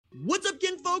What's up,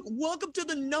 kinfolk? Welcome to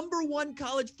the #1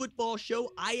 college football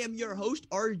show. I am your host,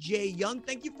 RJ Young.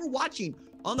 Thank you for watching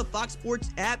on the Fox Sports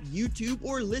app, YouTube,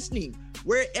 or listening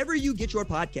wherever you get your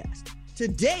podcast.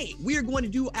 Today, we are going to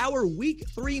do our Week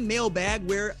 3 mailbag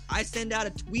where I send out a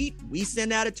tweet, we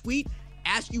send out a tweet,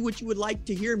 ask you what you would like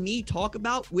to hear me talk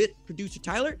about with producer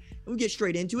Tyler, and we get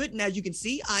straight into it. And as you can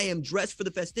see, I am dressed for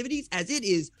the festivities as it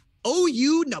is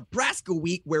OU-Nebraska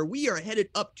week where we are headed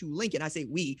up to Lincoln. I say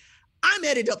we. I'm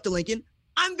headed up to Lincoln.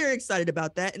 I'm very excited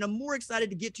about that, and I'm more excited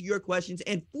to get to your questions.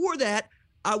 And for that,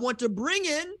 I want to bring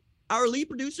in our lead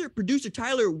producer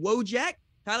Tyler Wojak.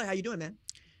 Tyler, how you doing, man?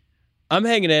 I'm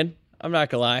hanging in. I'm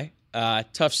not going to lie.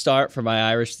 Tough start for my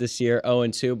Irish this year,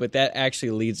 0-2, but that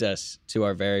actually leads us to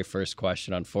our very first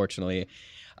question, unfortunately.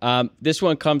 This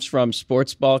one comes from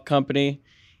Sports Ball Company.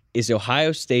 Is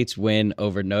Ohio State's win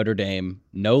over Notre Dame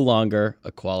no longer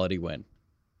a quality win?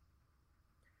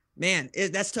 Man,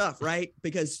 that's tough, right?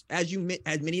 Because as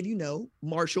many of you know,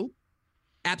 Marshall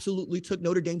absolutely took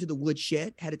Notre Dame to the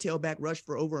woodshed, had a tailback rush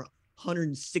for over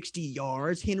 160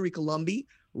 yards. Henry Colombi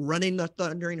running the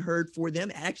Thundering Herd for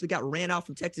them, actually got ran out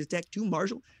from Texas Tech to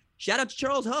Marshall. Shout out to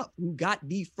Charles Huff, who got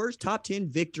the first top 10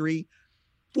 victory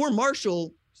for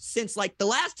Marshall since like the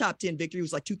last top 10 victory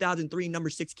was like 2003, number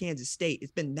 6 Kansas State.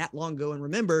 It's been that long ago. And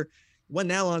remember,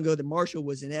 wasn't that long ago that Marshall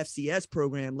was an FCS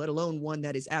program, let alone one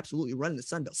that is absolutely running the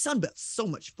Sun Belt. Sun Belt's so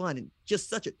much fun and just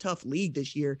such a tough league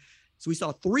this year. So we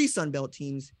saw 3 Sun Belt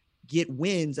teams get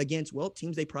wins against, well,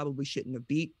 teams they probably shouldn't have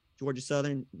beat: Georgia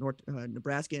Southern,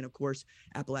 Nebraska, and of course,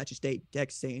 Appalachian State,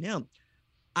 Texas A&M.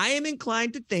 I am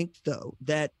inclined to think, though,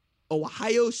 that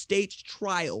Ohio State's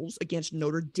trials against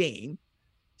Notre Dame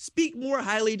speak more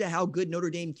highly to how good Notre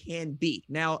Dame can be.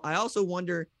 Now, I also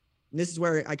wonder, and this is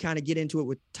where I kind of get into it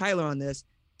with Tyler on this,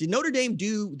 did Notre Dame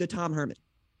do the Tom Herman?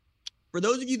 For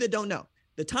those of you that don't know,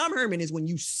 the Tom Herman is when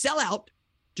you sell out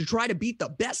to try to beat the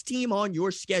best team on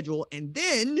your schedule, and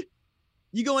then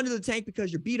you go into the tank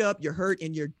because you're beat up, you're hurt,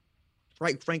 and you're,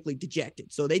 right, frankly,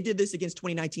 dejected. So they did this against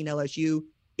 2019 LSU.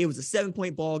 It was a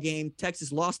 7-point ball game.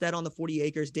 Texas lost that on the 40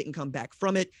 acres, didn't come back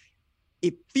from it.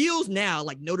 It feels now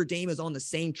like Notre Dame is on the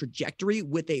same trajectory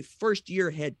with a first-year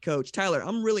head coach. Tyler,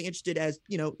 I'm really interested, as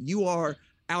you know, you are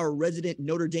our resident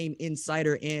Notre Dame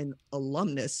insider and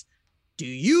alumnus. Do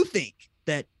you think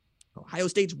that Ohio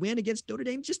State's win against Notre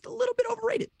Dame just a little bit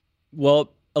overrated?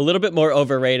 Well, a little bit more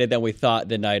overrated than we thought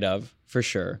the night of, for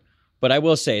sure. But I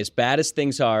will say, as bad as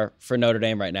things are for Notre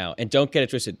Dame right now, and don't get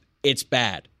it twisted, it's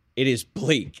bad. It is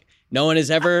bleak. No one has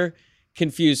ever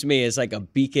confused me as like a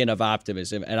beacon of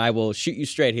optimism, and I will shoot you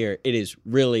straight here. It is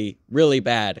really, really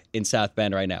bad in South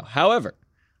Bend right now. However,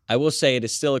 I will say it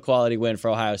is still a quality win for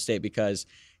Ohio State because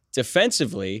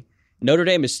defensively, Notre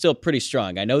Dame is still pretty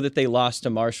strong. I know that they lost to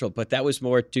Marshall, but that was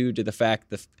more due to the fact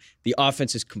that the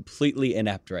offense is completely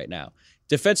inept right now.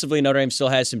 Defensively, Notre Dame still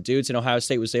has some dudes, and Ohio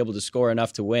State was able to score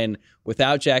enough to win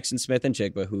without Jackson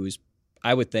Smith-Njigba, who's,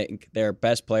 I would think, their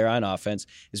best player on offense,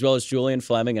 as well as Julian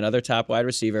Fleming, another top wide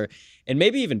receiver. And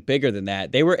maybe even bigger than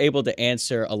that, they were able to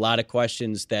answer a lot of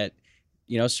questions that,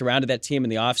 you know, surrounded that team in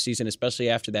the offseason, especially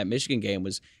after that Michigan game.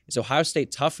 Is Ohio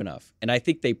State tough enough? And I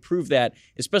think they proved that,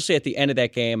 especially at the end of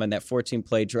that game on that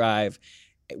 14-play drive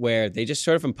where they just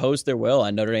sort of imposed their will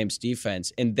on Notre Dame's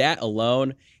defense. And that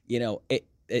alone, you know,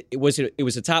 it was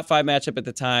a top 5 matchup at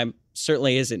the time,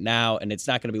 certainly isn't now, and it's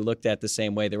not going to be looked at the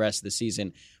same way the rest of the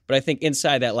season. But I think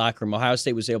inside that locker room, Ohio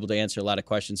State was able to answer a lot of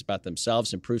questions about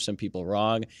themselves and prove some people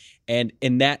wrong. And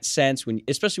in that sense,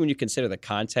 especially when you consider the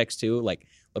context too, like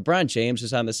LeBron James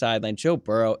was on the sideline, Joe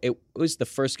Burrow, it was the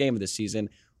first game of the season.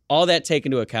 All that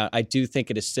taken into account, I do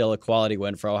think it is still a quality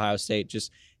win for Ohio State,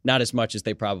 just not as much as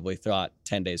they probably thought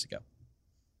 10 days ago.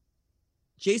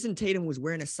 Jason Tatum was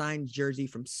wearing a signed jersey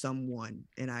from someone,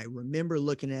 and I remember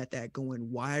looking at that going,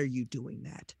 why are you doing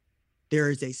that? There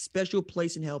is a special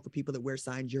place in hell for people that wear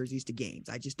signed jerseys to games.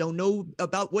 I just don't know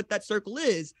about what that circle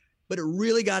is, but it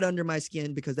really got under my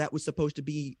skin because that was supposed to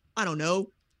be, I don't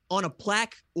know, on a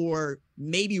plaque or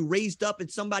maybe raised up in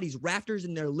somebody's rafters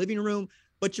in their living room.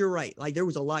 But you're right. Like, there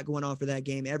was a lot going on for that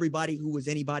game. Everybody who was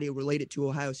anybody related to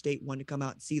Ohio State wanted to come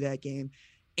out and see that game.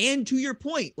 And to your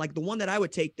point, like the one that I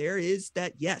would take there is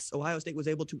that, yes, Ohio State was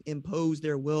able to impose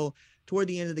their will toward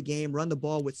the end of the game, run the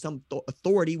ball with some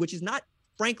authority, which is not,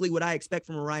 frankly, what I expect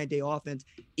from a Ryan Day offense,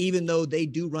 even though they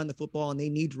do run the football and they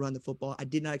need to run the football. I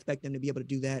did not expect them to be able to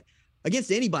do that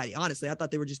against anybody, honestly. I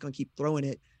thought they were just going to keep throwing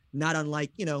it, not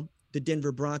unlike, you know, the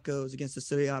Denver Broncos against the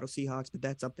Seattle Seahawks, but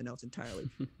that's something else entirely.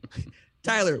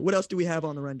 Tyler, what else do we have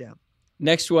on the rundown?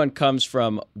 Next one comes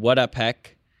from What Up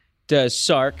Heck. Does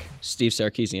Steve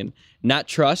Sarkisian, not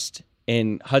trust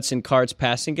in Hudson Card's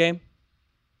passing game?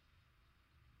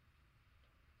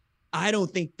 I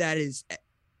don't think that is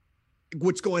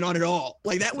what's going on at all.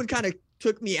 Like, that one kind of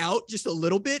took me out just a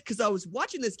little bit because I was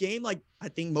watching this game. Like, I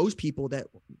think most people that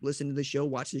listen to the show,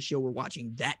 watch this show, were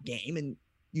watching that game. And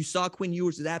you saw Quinn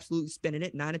Ewers is absolutely spinning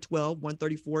it. 9 of 12,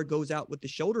 134, goes out with the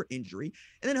shoulder injury.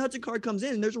 And then Hudson Card comes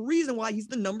in, and there's a reason why he's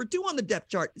the number 2 on the depth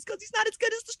chart. It's because he's not as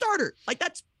good as the starter. Like,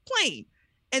 that's plain.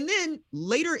 And then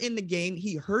later in the game,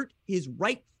 he hurt his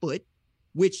right foot,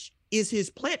 which is his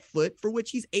plant foot, for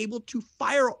which he's able to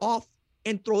fire off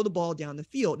and throw the ball down the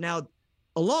field. Now,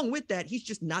 along with that, he's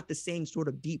just not the same sort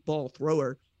of deep ball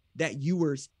thrower that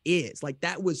Ewers is. Like,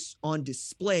 that was on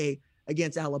display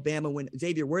against Alabama when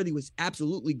Xavier Worthy was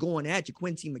absolutely going at you.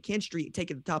 Quincy McKinstry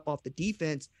taking the top off the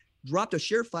defense, dropped a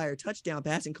surefire touchdown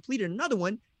pass and completed another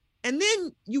one. And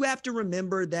then you have to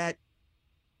remember that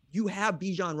you have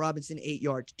Bijan Robinson 8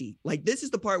 yards deep. Like, this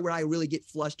is the part where I really get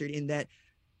flustered, in that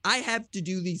I have to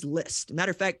do these lists.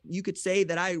 Matter of fact, you could say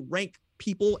that I rank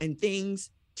people and things,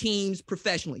 teams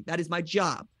professionally. That is my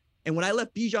job. And when I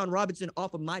left Bijan Robinson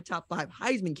off of my top 5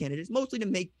 Heisman candidates, mostly to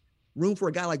make room for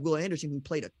a guy like Will Anderson, who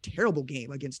played a terrible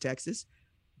game against Texas,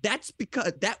 that's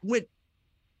because that went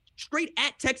straight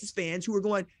at Texas fans who were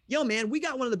going, yo, man, we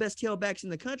got one of the best tailbacks in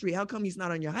the country. How come he's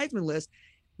not on your Heisman list?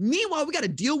 Meanwhile, we got to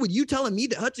deal with you telling me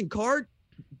that Hudson Card,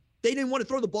 they didn't want to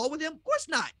throw the ball with him? Of course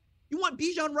not. You want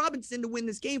Bijan Robinson to win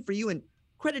this game for you. And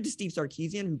credit to Steve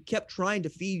Sarkisian, who kept trying to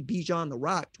feed Bijan the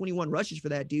rock. 21 rushes for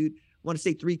that dude. I want to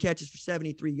say 3 catches for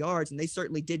 73 yards. And they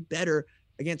certainly did better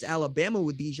against Alabama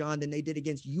with Bijan than they did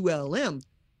against ULM.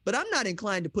 But I'm not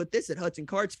inclined to put this at Hudson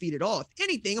Card's feet at all. If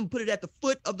anything, I'm going to put it at the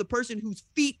foot of the person whose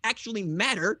feet actually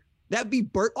matter. That'd be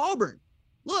Burt Auburn.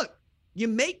 Look, you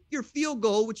make your field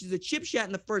goal, which is a chip shot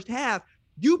in the first half.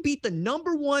 You beat the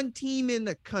number 1 team in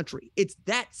the country. It's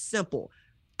that simple.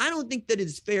 I don't think that it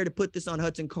is fair to put this on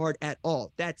Hudson Card at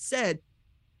all. That said,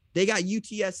 they got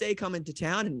UTSA coming to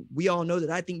town, and we all know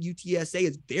that I think UTSA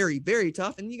is very, very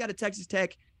tough. And you got a Texas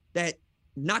Tech that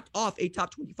knocked off a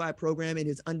top 25 program and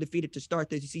is undefeated to start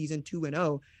the season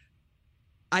 2-0.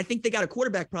 I think they got a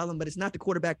quarterback problem, but it's not the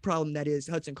quarterback problem that is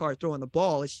Hudson Card throwing the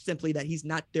ball. It's simply that he's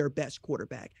not their best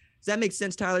quarterback. Does that make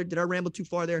sense, Tyler? Did I ramble too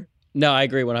far there? No, I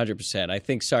agree 100%. I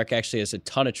think Sark actually has a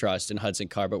ton of trust in Hudson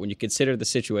Card, but when you consider the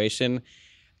situation,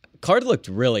 Card looked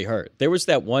really hurt. There was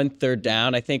that 1 3rd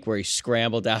down, I think, where he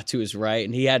scrambled out to his right,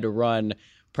 and he had to run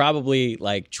probably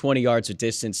like 20 yards of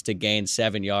distance to gain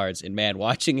 7 yards. And man,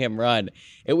 watching him run,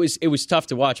 it was tough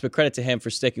to watch, but credit to him for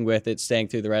sticking with it, staying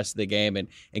through the rest of the game and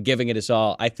giving it his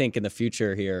all. I think in the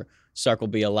future here, Sark will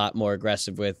be a lot more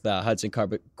aggressive with Hudson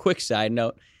Card. But quick side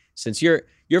note, since you're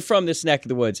from this neck of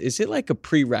the woods, is it like a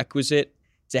prerequisite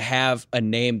to have a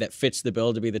name that fits the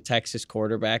bill to be the Texas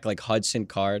quarterback, like Hudson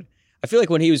Card? I feel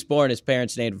like when he was born, his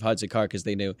parents named him Hudson Card because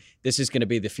they knew this is going to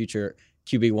be the future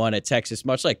QB1 at Texas,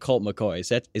 much like Colt McCoy.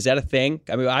 Is that a thing?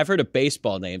 I mean, I've heard of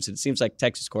baseball names. It seems like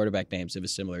Texas quarterback names have a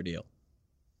similar deal.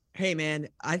 Hey, man,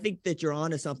 I think that you're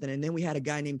onto something. And then we had a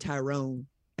guy named Tyrone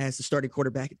as the starting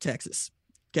quarterback at Texas.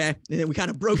 Okay. And then we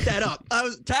kind of broke that up.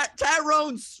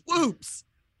 Tyrone Swoops.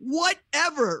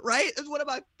 Whatever, right? It's one of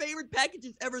my favorite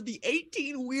packages ever. The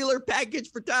 18-wheeler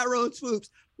package for Tyrone Swoops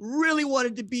really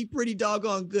wanted to be pretty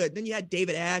doggone good. Then you had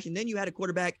David Ash, and then you had a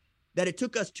quarterback that it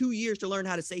took us 2 years to learn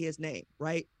how to say his name,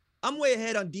 right? I'm way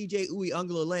ahead on DJ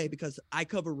Uiagalelei because I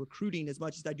cover recruiting as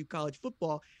much as I do college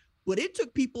football, but it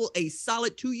took people a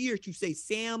solid 2 years to say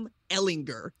Sam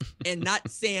Ellinger and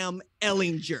not Sam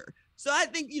Ellinger. So I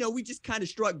think, we just kind of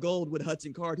struck gold with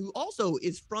Hudson Card, who also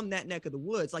is from that neck of the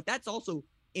woods. Like, that's also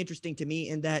interesting to me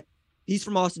in that he's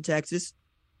from Austin, Texas.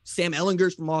 Sam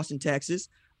Ellinger's from Austin, Texas.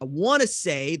 I want to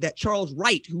say that Charles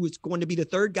Wright, who is going to be the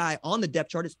 3rd guy on the depth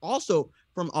chart, is also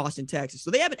from Austin, Texas.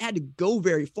 So they haven't had to go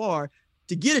very far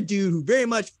to get a dude who very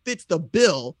much fits the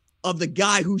bill of the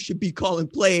guy who should be calling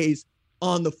plays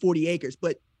on the 40 acres.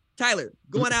 But Tyler,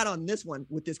 going out on this one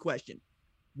with this question,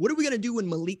 what are we going to do when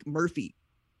Malik Murphy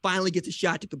finally gets a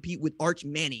shot to compete with Arch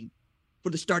Manning for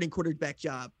the starting quarterback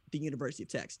job at the University of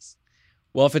Texas?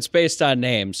 Well, if it's based on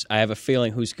names, I have a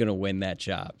feeling who's going to win that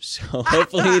job. So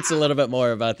hopefully it's a little bit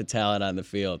more about the talent on the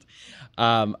field.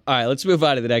 All right, let's move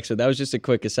on to the next one. That was just a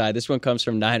quick aside. This one comes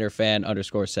from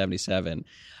NinerFan_77.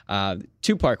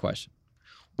 2-part question.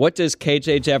 What does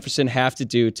KJ Jefferson have to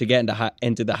do to get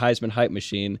into the Heisman hype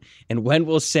machine? And when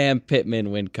will Sam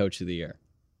Pittman win Coach of the Year?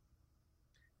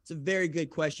 It's a very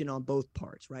good question on both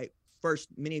parts, right? First,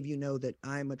 many of you know that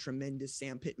I'm a tremendous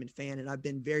Sam Pittman fan, and I've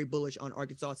been very bullish on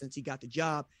Arkansas since he got the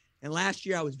job. And last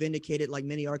year I was vindicated like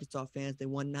many Arkansas fans. They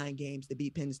won 9 games. They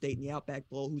beat Penn State in the Outback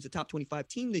Bowl, who's a top 25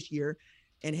 team this year,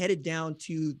 and headed down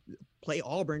to play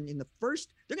Auburn in the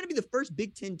first. They're going to be the first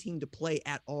Big Ten team to play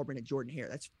at Auburn at Jordan-Hare.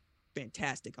 That's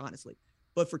fantastic, honestly.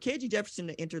 But for KJ Jefferson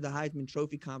to enter the Heisman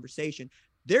Trophy conversation,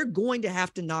 they're going to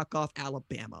have to knock off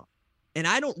Alabama. And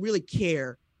I don't really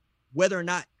care whether or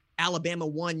not Alabama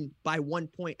won by 1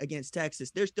 point against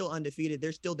Texas. They're still undefeated.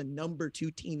 They're still the number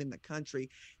 2 team in the country.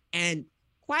 And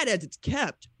quiet as it's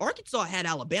kept, Arkansas had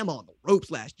Alabama on the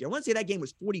ropes last year. I want to say that game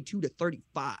was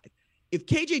 42-35. If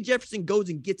KJ Jefferson goes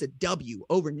and gets a W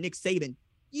over Nick Saban,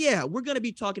 yeah, we're going to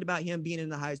be talking about him being in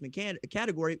the Heisman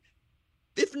category.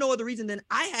 If for no other reason, then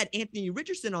I had Anthony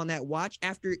Richardson on that watch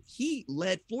after he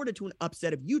led Florida to an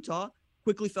upset of Utah,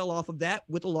 quickly fell off of that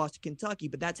with a loss to Kentucky.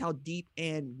 But that's how deep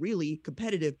and really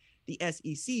competitive the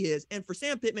SEC is. And for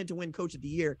Sam Pittman to win Coach of the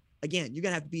Year, again, you're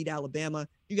going to have to beat Alabama.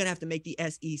 You're going to have to make the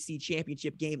SEC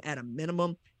championship game at a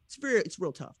minimum. It's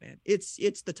real tough, man. It's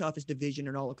the toughest division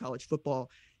in all of college football.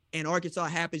 And Arkansas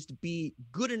happens to be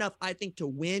good enough, I think, to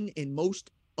win in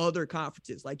most other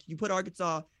conferences. Like you put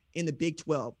Arkansas in the Big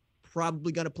 12,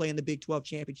 probably going to play in the Big 12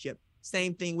 championship.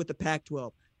 Same thing with the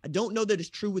Pac-12. I don't know that it's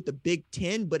true with the Big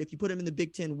 10, but if you put them in the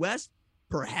Big 10 West,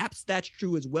 perhaps that's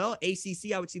true as well.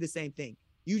 ACC, I would see the same thing.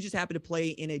 You just happen to play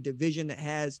in a division that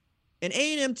has an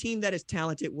A&M team that is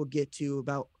talented. We'll get to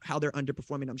about how they're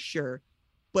underperforming, I'm sure,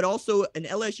 but also an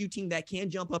LSU team that can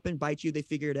jump up and bite you. They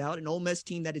figure it out. An Ole Miss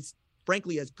team that is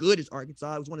frankly as good as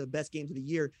Arkansas. It was one of the best games of the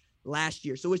year last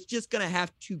year. So it's just going to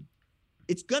have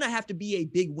to be a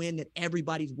big win that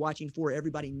everybody's watching for,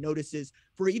 everybody notices,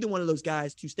 for either one of those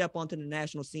guys to step onto the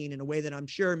national scene in a way that I'm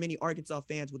sure many Arkansas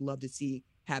fans would love to see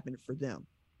happen for them.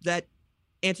 Does that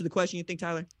answer the question, you think,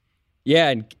 Tyler? Yeah,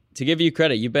 and to give you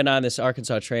credit, you've been on this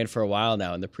Arkansas train for a while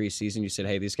now. In the preseason, you said,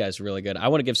 hey, these guys are really good. I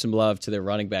want to give some love to their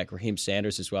running back, Raheem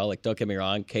Sanders, as well. Like, don't get me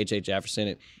wrong, KJ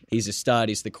Jefferson, he's a stud.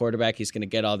 He's the quarterback. He's going to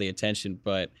get all the attention.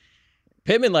 But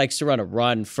Pittman likes to run a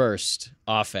run-first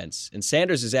offense, and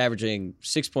Sanders is averaging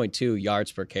 6.2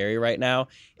 yards per carry right now.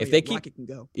 If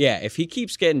he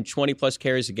keeps getting 20-plus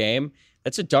carries a game,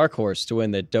 that's a dark horse to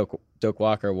win the Doak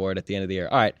Walker Award at the end of the year.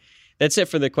 All right. That's it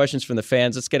for the questions from the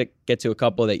fans. Let's get to a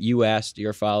couple that you asked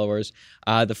your followers.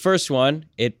 The first one,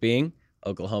 it being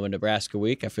Oklahoma-Nebraska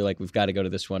week. I feel like we've got to go to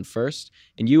this one first.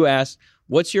 And you asked,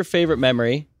 what's your favorite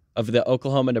memory of the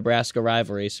Oklahoma-Nebraska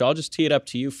rivalry? So I'll just tee it up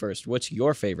to you first. What's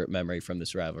your favorite memory from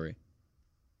this rivalry?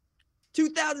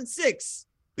 2006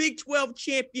 Big 12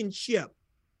 championship.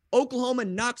 Oklahoma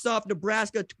knocks off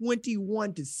Nebraska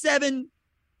 21-7.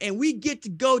 And we get to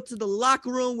go to the locker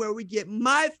room where we get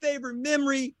my favorite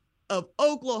memory of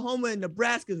Oklahoma and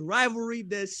Nebraska's rivalry.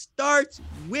 That starts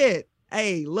with,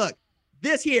 hey, look,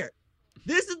 this is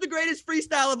the greatest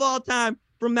freestyle of all time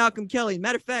from Malcolm Kelly.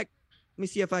 Matter of fact, let me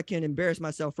see if I can embarrass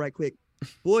myself right quick.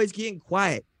 Boys getting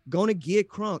quiet, gonna get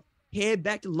crunk, head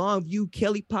back to Longview,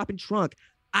 Kelly popping trunk.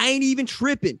 I ain't even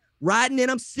tripping, riding and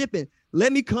I'm sipping.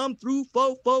 Let me come through,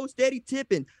 fo, steady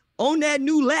tipping. On that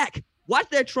new lack, watch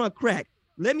that trunk crack.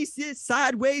 Let me sit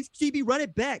sideways, CB run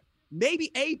it back.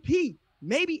 Maybe AP,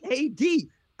 maybe AD.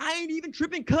 I ain't even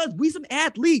tripping cuz we some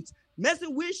athletes.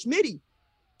 Messing with Schmitty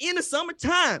in the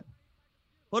summertime.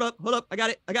 Hold up. I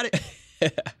got it.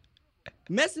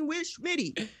 Messing with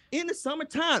Schmitty in the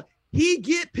summertime. He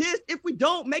get pissed if we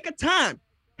don't make a time.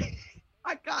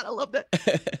 I love that.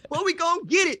 But we gonna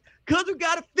get it because we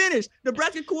gotta finish.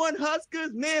 Nebraska Corn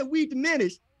Huskers, man, we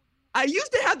diminished. I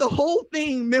used to have the whole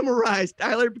thing memorized,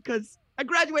 Tyler, because I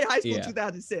graduated high school in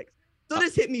 2006. So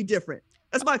this hit me different.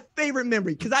 That's my favorite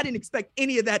memory because I didn't expect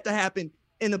any of that to happen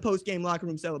in the post-game locker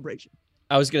room celebration.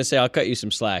 I was going to say, I'll cut you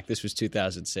some slack. This was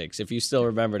 2006. If you still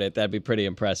remembered it, that'd be pretty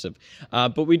impressive.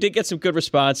 But we did get some good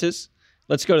responses.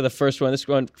 Let's go to the first one. This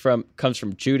one comes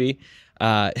from Judy.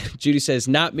 Judy says,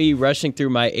 not me rushing through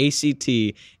my ACT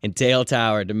in Dale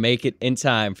Tower to make it in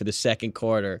time for the second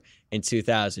quarter in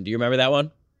 2000. Do you remember that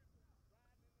one?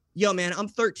 Yo, man, I'm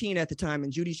 13 at the time,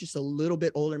 and Judy's just a little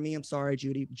bit older than me. I'm sorry,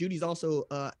 Judy. Judy's also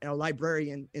a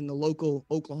librarian in the local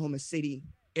Oklahoma City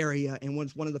area and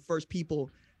was one of the first people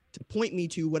to point me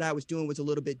to what I was doing was a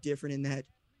little bit different in that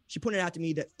she pointed out to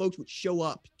me that folks would show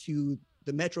up to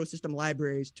the Metro System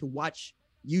libraries to watch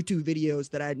YouTube videos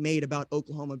that I had made about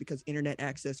Oklahoma because internet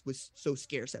access was so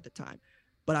scarce at the time.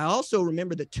 But I also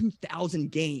remember the 2000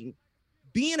 game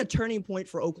being a turning point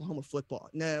for Oklahoma football.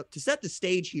 Now, to set the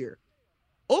stage here,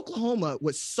 Oklahoma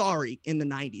was sorry in the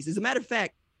 90s. As a matter of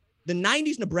fact, the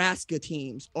 90s Nebraska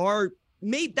teams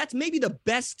that's maybe the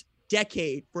best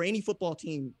decade for any football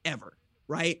team ever,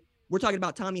 right? We're talking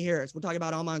about Tommy Harris. We're talking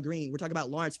about Almon Green. We're talking about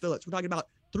Lawrence Phillips. We're talking about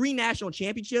 3 national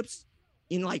championships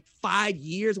in like 5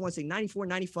 years. I want to say 94,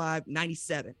 95,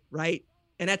 97, right?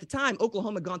 And at the time,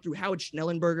 Oklahoma had gone through Howard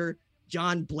Schnellenberger,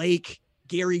 John Blake,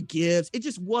 Gary Gibbs. It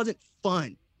just wasn't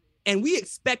fun. And we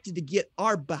expected to get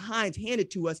our behinds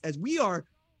handed to us as we are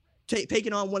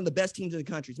taking on one of the best teams in the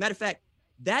country. As a matter of fact,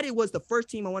 that it was the first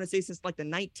team, I want to say, since like the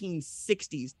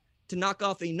 1960s to knock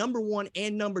off a number 1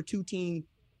 and number 2 team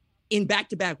in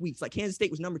back-to-back weeks. Like Kansas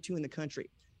State was number 2 in the country.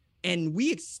 And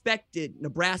we expected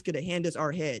Nebraska to hand us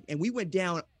our head. And we went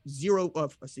down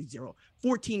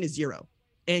 14-0,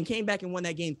 and came back and won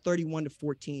that game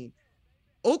 31-14.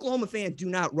 Oklahoma fans do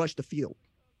not rush the field.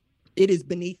 It is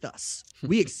beneath us.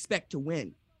 We expect to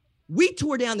win. We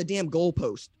tore down the damn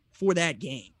goalpost for that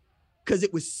game because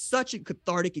it was such a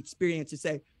cathartic experience to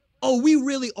say, oh, we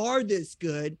really are this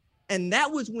good. And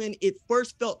that was when it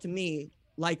first felt to me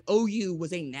like OU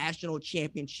was a national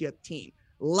championship team.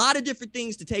 A lot of different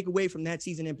things to take away from that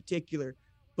season in particular.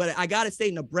 But I got to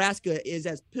say, Nebraska is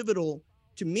as pivotal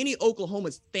to many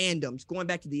Oklahoma's fandoms, going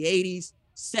back to the 80s,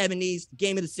 70s,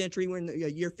 game of the century. We're in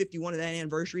the year 51 of that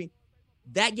anniversary.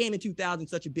 That game in 2000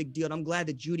 is such a big deal. And I'm glad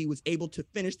that Judy was able to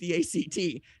finish the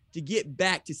ACT to get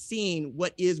back to seeing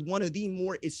what is one of the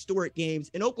more historic games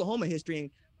in Oklahoma history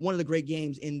and one of the great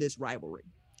games in this rivalry.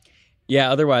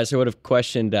 Yeah, otherwise I would have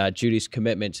questioned Judy's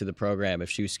commitment to the program if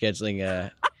she was scheduling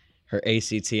her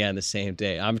ACT on the same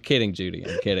day. I'm kidding, Judy.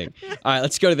 I'm kidding. All right,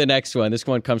 let's go to the next one. This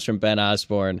one comes from Ben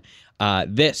Osborne.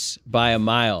 This by a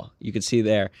mile, you can see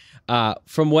there.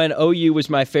 From when OU was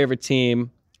my favorite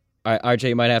team. All right, RJ,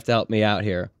 you might have to help me out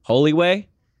here. Holloway?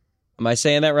 Am I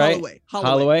saying that right?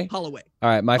 Holloway. All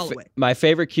right, my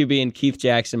favorite QB and Keith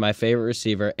Jackson, my favorite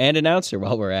receiver and announcer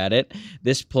while we're at it.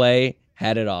 This play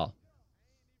had it all.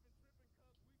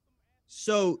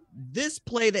 So this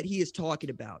play that he is talking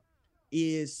about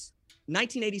is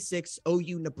 1986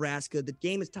 OU Nebraska. The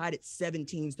game is tied at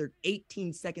 17. There's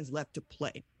 18 seconds left to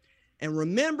play. And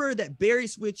remember that Barry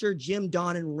Switzer, Jim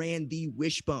Donnan ran the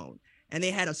wishbone. And they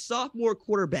had a sophomore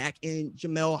quarterback in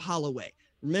Jamel Holloway.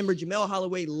 Remember, Jamel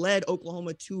Holloway led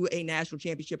Oklahoma to a national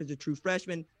championship as a true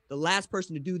freshman. The last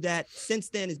person to do that since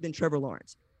then has been Trevor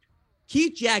Lawrence.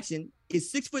 Keith Jackson is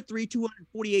 6'3",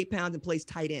 248 pounds, and plays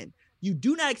tight end. You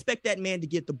do not expect that man to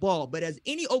get the ball, but as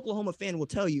any Oklahoma fan will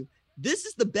tell you, this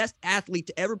is the best athlete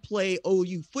to ever play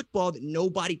OU football that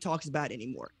nobody talks about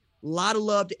anymore. A lot of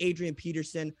love to Adrian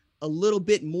Peterson, a little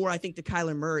bit more, I think, to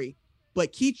Kyler Murray.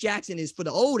 But Keith Jackson is, for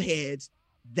the old heads,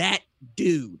 that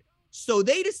dude. So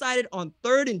they decided on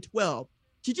 3rd and 12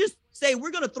 to just say,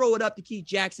 we're going to throw it up to Keith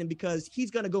Jackson because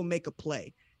he's going to go make a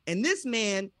play. And this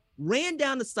man ran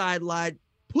down the sideline,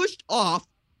 pushed off,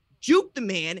 juked the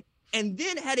man, and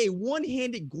then had a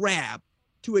one-handed grab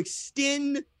to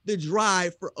extend the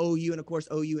drive for OU. And, of course,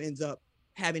 OU ends up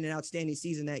having an outstanding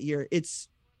season that year. It's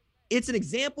an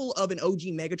example of an OG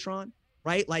Megatron,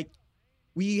 right? Like,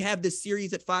 we have this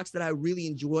series at Fox that I really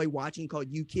enjoy watching called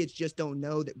You Kids Just Don't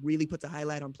Know that really puts a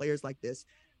highlight on players like this.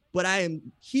 But I am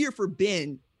here for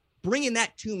Ben bringing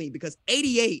that to me because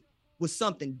 88 was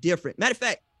something different. Matter of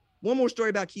fact, one more story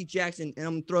about Keith Jackson, and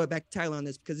I'm going to throw it back to Tyler on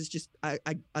this because it's just I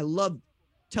love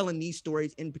telling these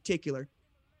stories in particular.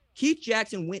 Keith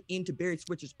Jackson went into Barry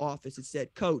Switzer's office and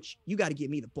said, Coach, you got to give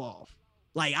me the ball.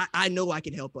 Like, I know I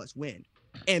can help us win.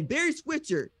 And Barry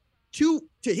Switzer, to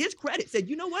his credit, said,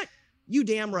 you know what? You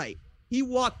damn right. He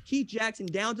walked Keith Jackson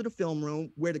down to the film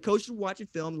room where the coaches were watching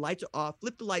film, lights are off,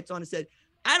 flipped the lights on and said,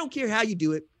 I don't care how you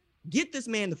do it. Get this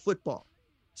man the football.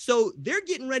 So they're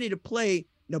getting ready to play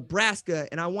Nebraska,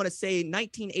 and I want to say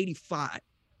 1985.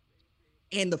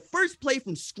 And the first play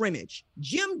from scrimmage,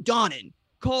 Jim Donnan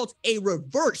calls a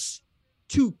reverse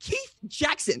to Keith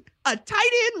Jackson, a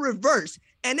tight end reverse,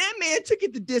 and that man took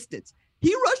it the distance.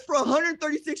 He rushed for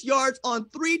 136 yards on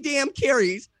 3 damn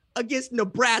carries against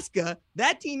Nebraska.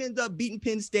 That team ends up beating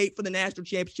Penn State for the national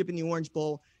championship in the Orange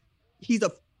Bowl. He's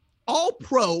a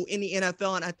all-pro in the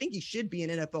NFL, and I think he should be an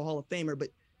NFL Hall of Famer, but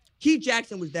Keith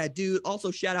Jackson was that dude.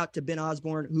 Also, shout out to Ben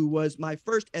Osborne, who was my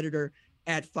first editor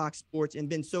at Fox Sports and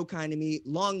been so kind to me.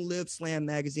 Long live Slam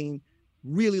Magazine.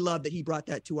 Really love that he brought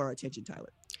that to our attention,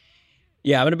 Tyler.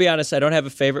 Yeah, I'm going to be honest. I don't have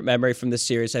a favorite memory from this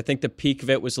series. I think the peak of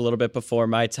it was a little bit before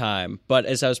my time. But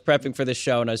as I was prepping for this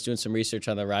show and I was doing some research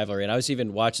on the rivalry, and I was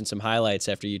even watching some highlights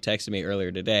after you texted me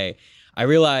earlier today, I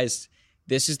realized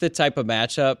this is the type of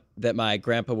matchup that my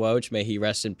grandpa Woj, may he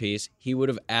rest in peace, he would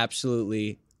have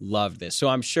absolutely loved this. So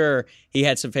I'm sure he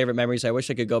had some favorite memories. I wish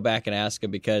I could go back and ask him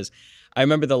because I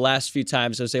remember the last few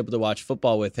times I was able to watch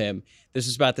football with him, this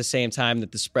was about the same time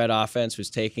that the spread offense was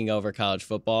taking over college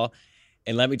football.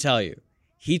 And let me tell you,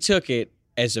 he took it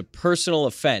as a personal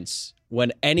offense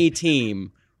when any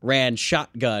team ran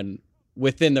shotgun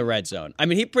within the red zone. I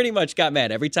mean, he pretty much got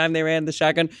mad every time they ran the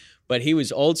shotgun, but he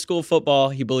was old school football.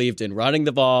 He believed in running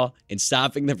the ball and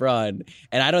stopping the run.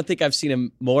 And I don't think I've seen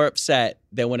him more upset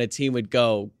than when a team would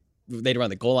go they'd run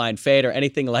the goal line fade or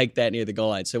anything like that near the goal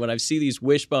line. So when I see these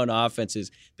wishbone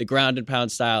offenses, the ground and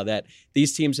pound style that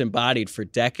these teams embodied for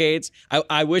decades,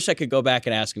 I wish I could go back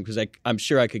and ask them because I'm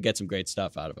sure I could get some great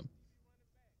stuff out of them.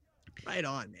 Right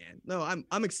on, man. No,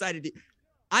 I'm excited.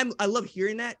 I love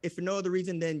hearing that. If for no other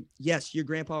reason than, yes, your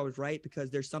grandpa was right, because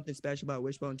there's something special about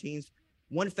wishbone teams.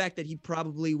 One fact that he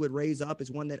probably would raise up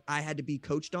is one that I had to be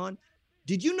coached on.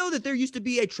 Did you know that there used to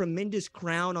be a tremendous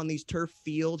crown on these turf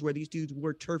fields where these dudes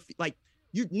were turf, like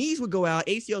your knees would go out,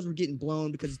 ACLs were getting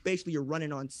blown because it's basically you're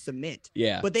running on cement.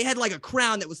 Yeah. But they had like a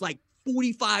crown that was like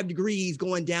 45 degrees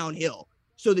going downhill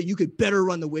so that you could better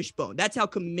run the wishbone. That's how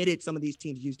committed some of these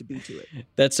teams used to be to it.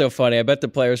 That's so funny. I bet the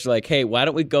players were like, hey, why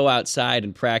don't we go outside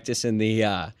and practice in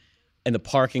the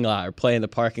parking lot or play in the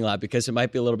parking lot because it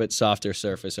might be a little bit softer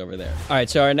surface over there. All right,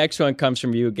 so our next one comes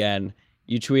from you again.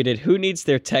 You tweeted, who needs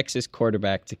their Texas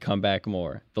quarterback to come back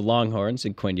more? The Longhorns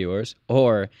and Quinn Ewers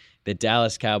or the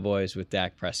Dallas Cowboys with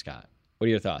Dak Prescott? What are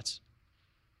your thoughts?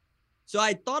 So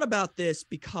I thought about this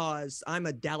because I'm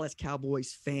a Dallas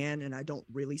Cowboys fan, and I don't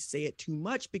really say it too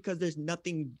much because there's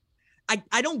nothing –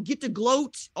 I don't get to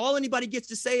gloat. All anybody gets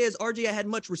to say is, RJ, I had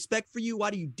much respect for you.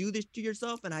 Why do you do this to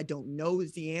yourself? And I don't know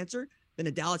is the answer. Been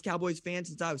a Dallas Cowboys fan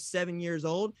since I was 7 years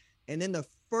old. And then the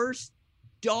first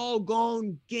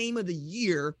doggone game of the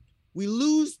year, we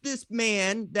lose this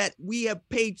man that we have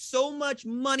paid so much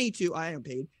money to. I am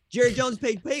paid. Jerry Jones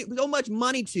paid so much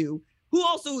money to, who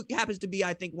also happens to be,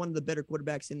 I think, one of the better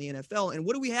quarterbacks in the NFL. And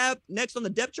what do we have next on the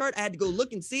depth chart? I had to go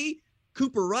look and see.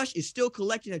 Cooper Rush is still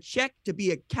collecting a check to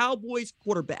be a Cowboys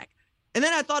quarterback. And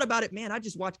then I thought about it, man, I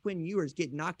just watched Quinn Ewers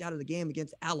get knocked out of the game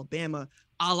against Alabama,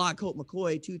 a la Colt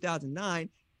McCoy 2009.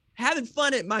 Having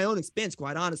fun at my own expense,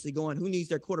 quite honestly, going, who needs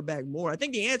their quarterback more? I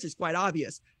think the answer is quite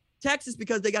obvious. Texas,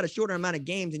 because they got a shorter amount of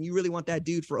games, and you really want that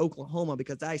dude for Oklahoma,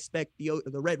 because I expect the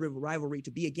Red River rivalry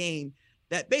to be a game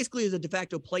that basically is a de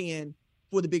facto play-in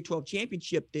for the Big 12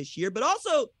 championship this year. But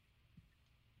also,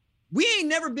 we ain't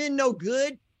never been no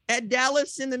good at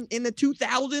Dallas in the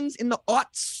 2000s, in the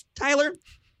aughts, Tyler.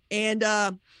 And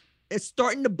it's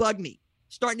starting to bug me,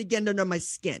 starting to get under my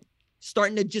skin,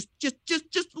 starting to just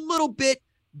a little bit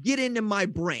get into my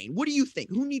brain. What do you think?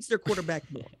 Who needs their quarterback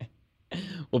more?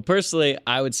 Well, personally,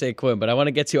 I would say Quinn, but I want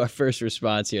to get to our first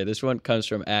response here. This one comes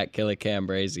from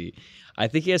 @KilliCamBrazy. I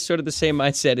think he has sort of the same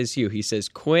mindset as you. He says,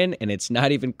 Quinn, and it's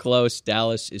not even close.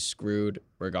 Dallas is screwed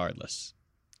regardless.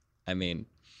 I mean,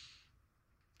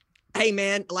 hey,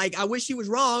 man, like, I wish he was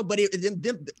wrong, but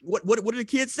what do the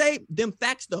kids say? Them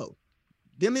facts, though.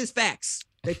 Them is facts.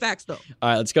 They facts, though. All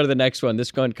right, let's go to the next one.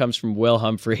 This one comes from Will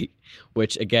Humphrey,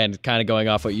 which, again, kind of going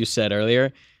off what you said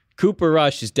earlier. Cooper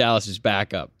Rush is Dallas's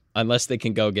backup, unless they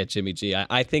can go get Jimmy G.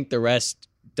 I think the rest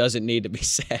doesn't need to be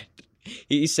said.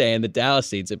 He's saying that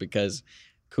Dallas needs it because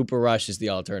Cooper Rush is the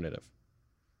alternative.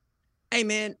 Hey,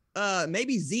 man,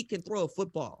 maybe Zeke can throw a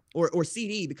football or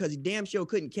CD because he damn sure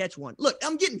couldn't catch one. Look,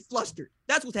 I'm getting flustered.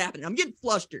 That's what's happening. I'm getting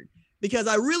flustered because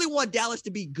I really want Dallas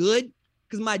to be good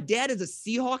because my dad is a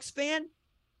Seahawks fan.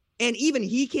 And even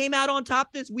he came out on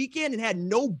top this weekend and had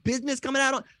no business coming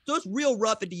out on. So it's real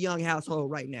rough at the Young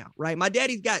household right now, right? My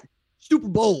daddy's got Super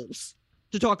Bowls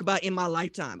to talk about in my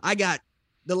lifetime. I got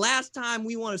the last time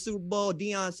we won a Super Bowl,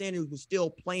 Deion Sanders was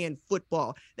still playing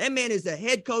football. That man is the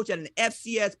head coach at an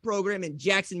FCS program in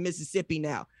Jackson, Mississippi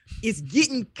now. It's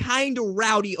getting kind of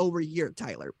rowdy over here,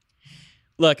 Tyler.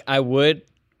 Look, I would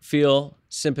feel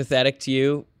sympathetic to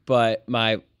you, but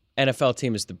my NFL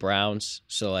team is the Browns.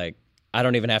 So, like, I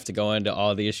don't even have to go into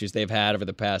all the issues they've had over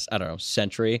the past,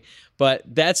 century. But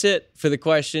that's it for the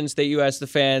questions that you asked the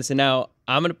fans. And now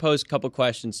I'm going to pose a couple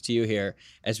questions to you here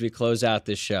as we close out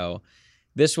this show.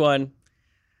 This one,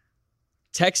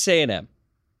 Texas A&M.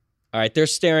 All right, they're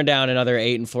staring down another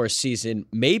 8-4 season.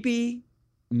 Maybe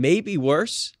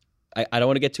worse. I don't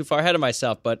want to get too far ahead of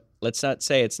myself, but let's not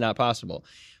say it's not possible.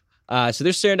 So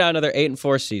they're staring down another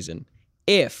 8-4 season.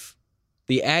 If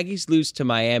the Aggies lose to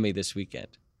Miami this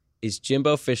weekend, is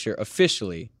Jimbo Fisher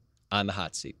officially on the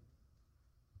hot seat?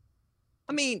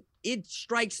 I mean, it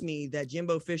strikes me that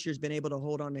Jimbo Fisher's been able to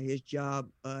hold on to his job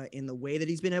in the way that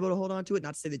he's been able to hold on to it.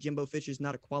 Not to say that Jimbo Fisher's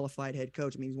not a qualified head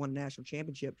coach. I mean, he's won a national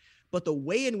championship. But the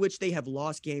way in which they have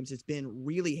lost games has been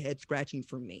really head-scratching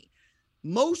for me.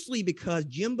 Mostly because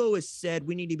Jimbo has said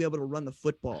we need to be able to run the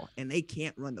football, and they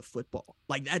can't run the football.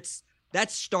 Like, that's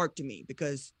stark to me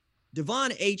because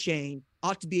Devon Achane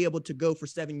ought to be able to go for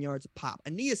 7 yards a pop.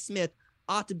 Aeneas Smith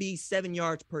ought to be 7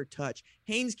 yards per touch.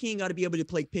 Haynes King ought to be able to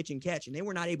play pitch and catch, and they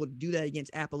were not able to do that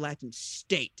against Appalachian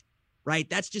State, right?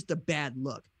 That's just a bad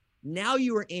look. Now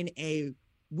you are in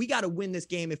we got to win this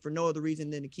game if for no other reason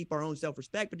than to keep our own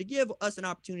self-respect, but to give us an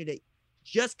opportunity to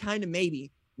just kind of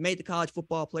maybe made the college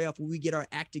football playoff when we get our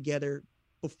act together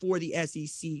before the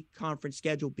SEC conference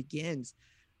schedule begins.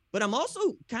 But I'm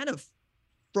also kind of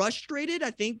frustrated,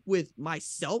 I think, with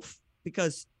myself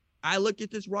because I look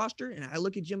at this roster and I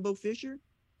look at Jimbo Fisher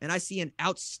and I see an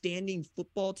outstanding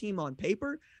football team on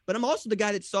paper, but I'm also the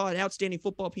guy that saw an outstanding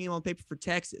football team on paper for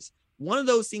Texas. One of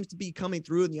those seems to be coming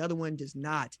through and the other one does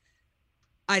not.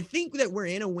 I think that we're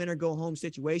in a win or go home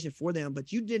situation for them,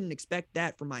 but you didn't expect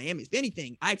that from Miami. If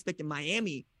anything, I expected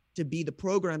Miami to be the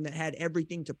program that had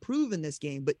everything to prove in this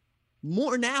game, but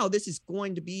more now, this is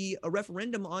going to be a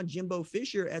referendum on Jimbo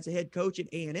Fisher as a head coach at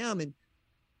A&M,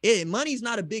 and money's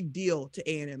not a big deal to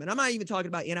A&M. And I'm not even talking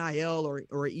about NIL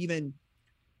or even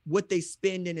what they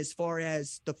spend in as far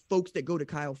as the folks that go to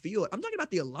Kyle Field. I'm talking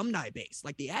about the alumni base.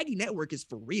 Like, the Aggie Network is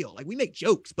for real. Like, we make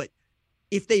jokes, but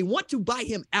if they want to buy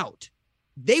him out,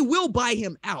 they will buy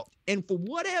him out. And for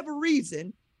whatever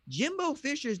reason, Jimbo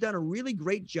Fisher has done a really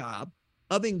great job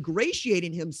of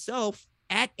ingratiating himself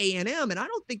at A&M. And I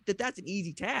don't think that that's an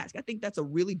easy task. I think that's a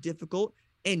really difficult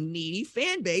and needy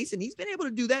fan base. And he's been able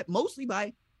to do that mostly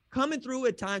by coming through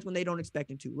at times when they don't expect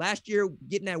him to. Last year,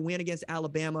 getting that win against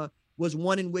Alabama was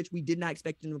one in which we did not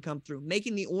expect him to come through.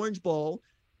 Making the Orange Bowl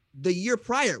the year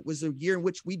prior was a year in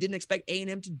which we didn't expect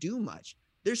A&M to do much.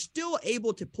 They're still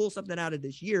able to pull something out of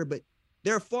this year, but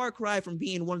they're a far cry from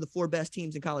being one of the 4 best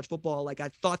teams in college football like I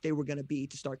thought they were going to be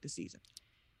to start the season.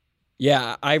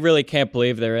 Yeah, I really can't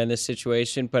believe they're in this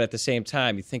situation. But at the same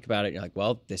time, you think about it, you're like,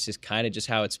 well, this is kind of just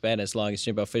how it's been as long as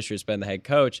Jimbo Fisher has been the head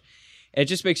coach. And it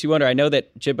just makes you wonder. I know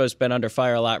that Jimbo's been under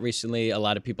fire a lot recently. A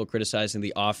lot of people criticizing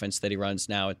the offense that he runs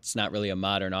now. It's not really a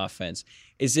modern offense.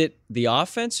 Is it the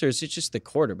offense or is it just the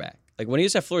quarterback? Like, when he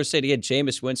was at Florida State, he had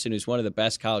Jameis Winston, who's one of the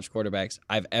best college quarterbacks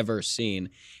I've ever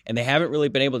seen. And they haven't really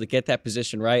been able to get that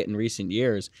position right in recent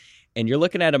years. And you're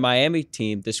looking at a Miami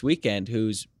team this weekend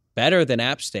who's better than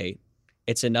App State.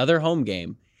 It's another home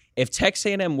game. If Texas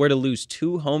A&M were to lose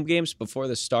 2 home games before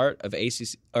the start of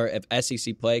ACC or of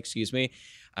SEC play,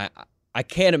 I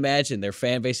can't imagine their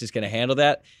fan base is going to handle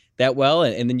that well.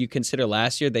 And then you consider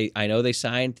last year, I know they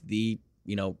signed the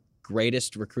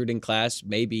greatest recruiting class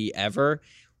maybe ever.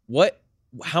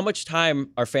 How much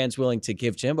time are fans willing to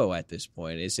give Jimbo at this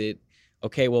point? Is it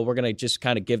okay? Well, we're going to just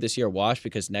kind of give this year a wash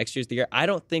because next year's the year. I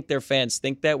don't think their fans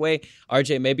think that way.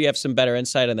 RJ, maybe you have some better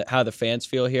insight on how the fans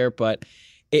feel here, but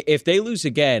if they lose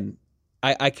again,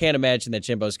 I can't imagine that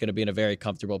Jimbo's going to be in a very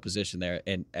comfortable position there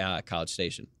in College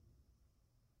Station.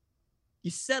 You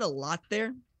said a lot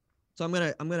there, so I'm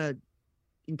gonna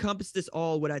encompass this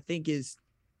all. What I think is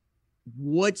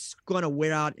what's gonna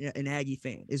wear out an Aggie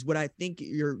fan is what I think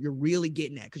you're really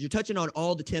getting at, because you're touching on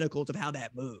all the tentacles of how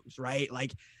that moves, right?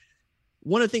 Like,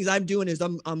 one of the things I'm doing is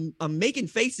I'm making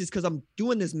faces because I'm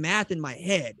doing this math in my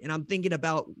head, and I'm thinking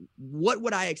about what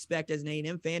would I expect as an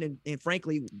A&M fan, and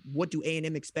frankly, what do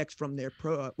A&M expect from their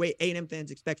A&M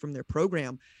fans expect from their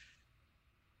program.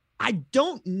 I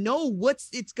don't know what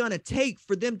it's going to take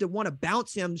for them to want to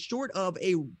bounce him short of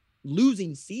a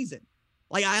losing season.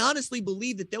 Like, I honestly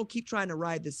believe that they'll keep trying to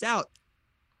ride this out.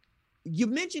 You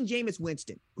mentioned Jameis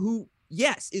Winston, who,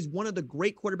 yes, is one of the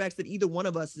great quarterbacks that either one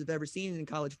of us have ever seen in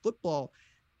college football.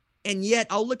 And yet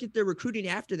I'll look at their recruiting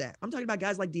after that. I'm talking about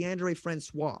guys like DeAndre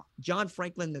Francois, John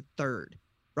Franklin III,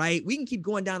 right? We can keep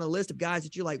going down the list of guys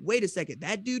that you're like, wait a second,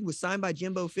 that dude was signed by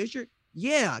Jimbo Fisher?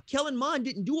 Yeah, Kellen Mond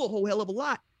didn't do a whole hell of a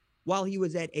lot while he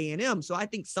was at A&M. So I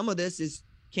think some of this is,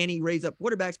 can he raise up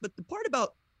quarterbacks? But the part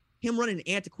about him running an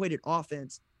antiquated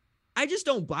offense, I just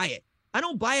don't buy it. I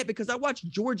don't buy it because I watched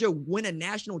Georgia win a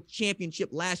national championship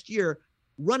last year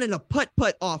running a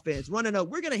putt-putt offense, we're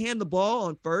going to hand the ball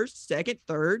on first, second,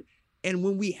 third. And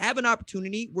when we have an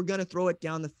opportunity, we're going to throw it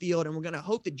down the field, and we're going to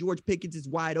hope that George Pickens is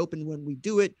wide open when we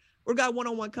do it, or got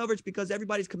one-on-one coverage because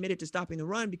everybody's committed to stopping the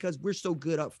run because we're so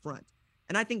good up front.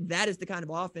 And I think that is the kind of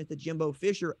offense that Jimbo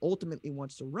Fisher ultimately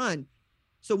wants to run.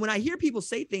 So when I hear people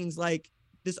say things like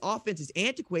this offense is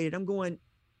antiquated, I'm going,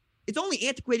 it's only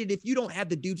antiquated if you don't have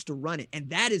the dudes to run it. And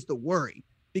that is the worry,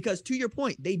 because to your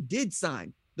point, they did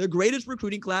sign the greatest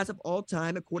recruiting class of all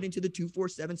time, according to the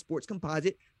 247 Sports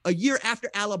Composite, a year after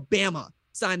Alabama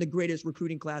signed the greatest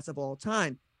recruiting class of all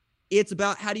time. It's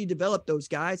about how do you develop those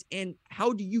guys and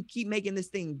how do you keep making this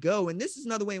thing go? And this is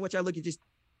another way in which I look at just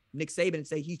Nick Saban and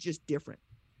say he's just different,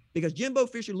 because Jimbo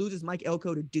Fisher loses Mike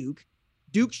Elko to Duke.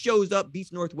 Duke shows up,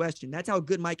 beats Northwestern. That's how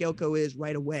good Mike Elko is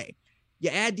right away. You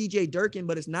add DJ Durkin,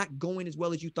 but it's not going as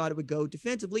well as you thought it would go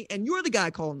defensively, and you're the guy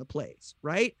calling the plays,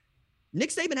 right?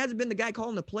 Nick Saban hasn't been the guy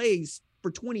calling the plays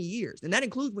for 20 years, and that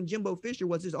includes when Jimbo Fisher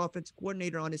was his offensive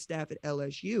coordinator on his staff at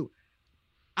LSU.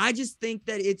 I just think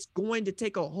that it's going to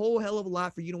take a whole hell of a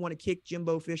lot for you to want to kick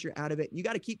Jimbo Fisher out of it. You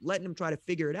got to keep letting him try to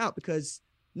figure it out, because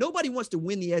Nobody wants to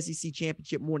win the SEC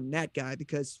championship more than that guy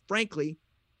because, frankly,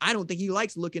 I don't think he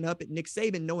likes looking up at Nick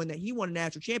Saban knowing that he won a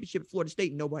national championship at Florida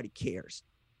State and nobody cares.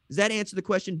 Does that answer the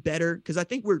question better? Because I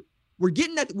think we're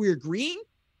getting that we're agreeing,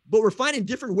 but we're finding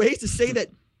different ways to say that,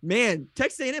 man,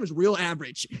 Texas A&M is real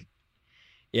average.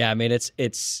 Yeah, I mean,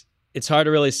 it's hard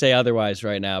to really say otherwise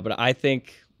right now, but I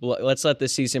think let's let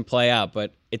this season play out,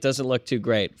 but it doesn't look too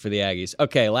great for the Aggies.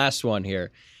 Okay, last one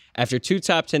here. After 2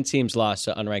 top 10 teams lost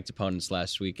to unranked opponents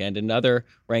last weekend, another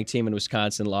ranked team in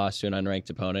Wisconsin lost to an unranked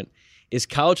opponent. Is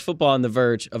college football on the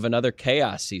verge of another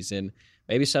chaos season,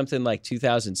 maybe something like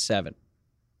 2007?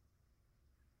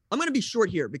 I'm going to be short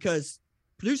here because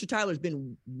producer Tyler's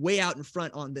been way out in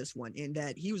front on this one, in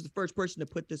that he was the first person to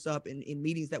put this up in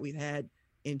meetings that we've had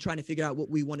in trying to figure out what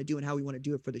we want to do and how we want to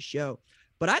do it for the show.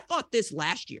 But I thought this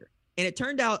last year, and it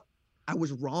turned out I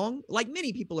was wrong. Like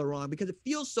many people are wrong, because it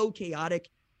feels so chaotic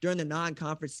during the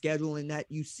non-conference schedule, in that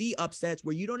you see upsets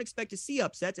where you don't expect to see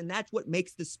upsets, and that's what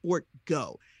makes the sport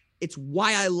go. It's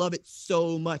why I love it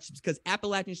so much. It's because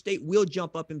Appalachian State will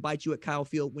jump up and bite you at Kyle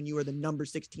Field when you are the number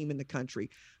 6 team in the country.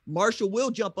 Marshall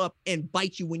will jump up and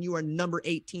bite you when you are number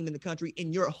 8 team in the country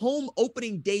in your home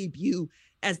opening debut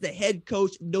as the head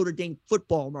coach of Notre Dame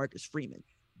football, Marcus Freeman.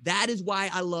 That is why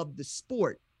I love the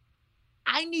sport.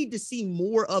 I need to see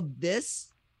more of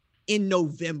this in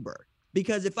November,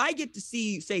 because if I get to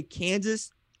see, say,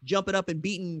 Kansas jumping up and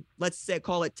beating, let's say,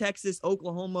 call it Texas,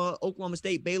 Oklahoma, Oklahoma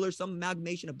State, Baylor, some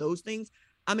amalgamation of those things,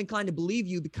 I'm inclined to believe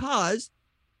you, because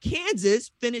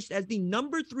Kansas finished as the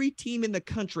number 3 team in the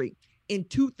country in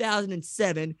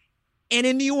 2007 and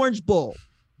in the Orange Bowl.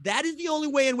 That is the only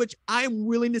way in which I'm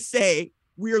willing to say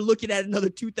we are looking at another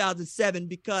 2007,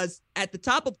 because at the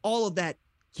top of all of that,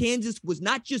 Kansas was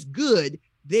not just good,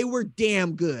 they were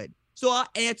damn good. So I'll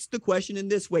answer the question in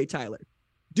this way, Tyler.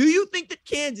 Do you think that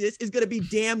Kansas is going to be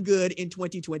damn good in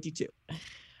 2022?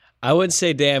 I wouldn't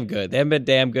say damn good. They haven't been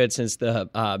damn good since the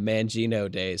Mangino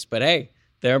days. But, hey,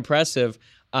 they're impressive.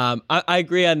 I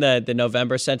agree on the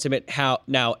November sentiment.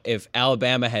 Now, if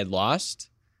Alabama had lost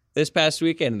this past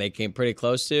weekend, and they came pretty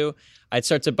close to, I'd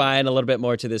start to buy in a little bit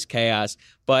more to this chaos.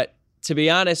 But to be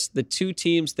honest, the 2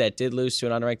 teams that did lose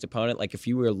to an unranked opponent, like if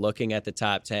you were looking at the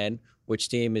top 10, which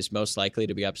team is most likely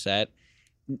to be upset,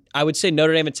 I would say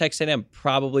Notre Dame and Texas A&M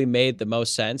probably made the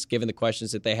most sense given the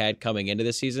questions that they had coming into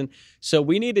the season. So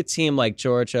we need a team like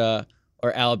Georgia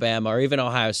or Alabama or even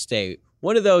Ohio State,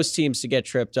 one of those teams to get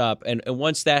tripped up. And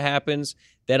once that happens,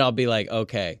 then I'll be like,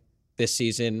 okay, this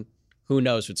season, who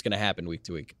knows what's going to happen week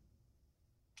to week.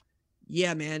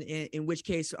 Yeah, man. In which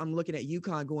case, I'm looking at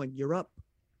UConn going, you're up.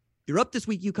 You're up this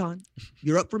week, UConn.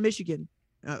 You're up for Michigan.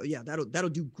 Yeah, that'll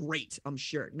do great, I'm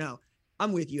sure. No,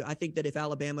 I'm with you. I think that if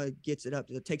Alabama gets it up,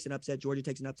 takes an upset, Georgia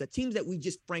takes an upset, teams that we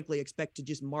just frankly expect to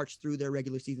just march through their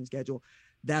regular season schedule,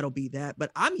 that'll be that.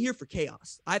 But I'm here for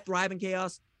chaos. I thrive in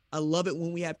chaos. I love it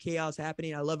when we have chaos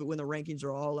happening. I love it when the rankings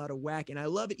are all out of whack. And I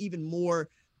love it even more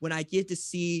when I get to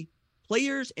see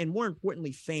players and, more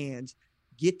importantly, fans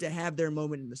get to have their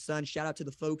moment in the sun. Shout out to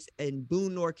the folks in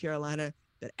Boone, North Carolina,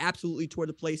 that absolutely tore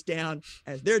the place down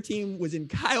as their team was in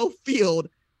Kyle Field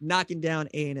knocking down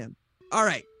A&M. All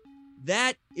right.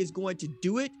 That is going to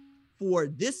do it for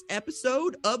this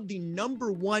episode of the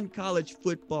 #1 college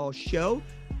football show.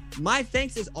 My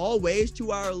thanks, as always,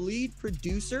 to our lead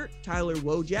producer, Tyler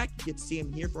Wojak. You get to see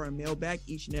him here for our mailbag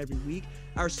each and every week.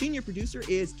 Our senior producer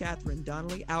is Catherine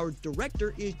Donnelly. Our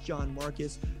director is John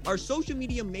Marcus. Our social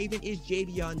media maven is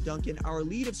Javion Duncan. Our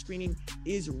lead of screening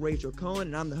is Rachel Cohen.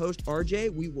 And I'm the host,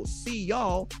 RJ. We will see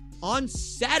y'all on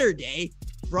Saturday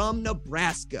from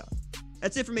Nebraska.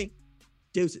 That's it for me.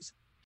 Deuces.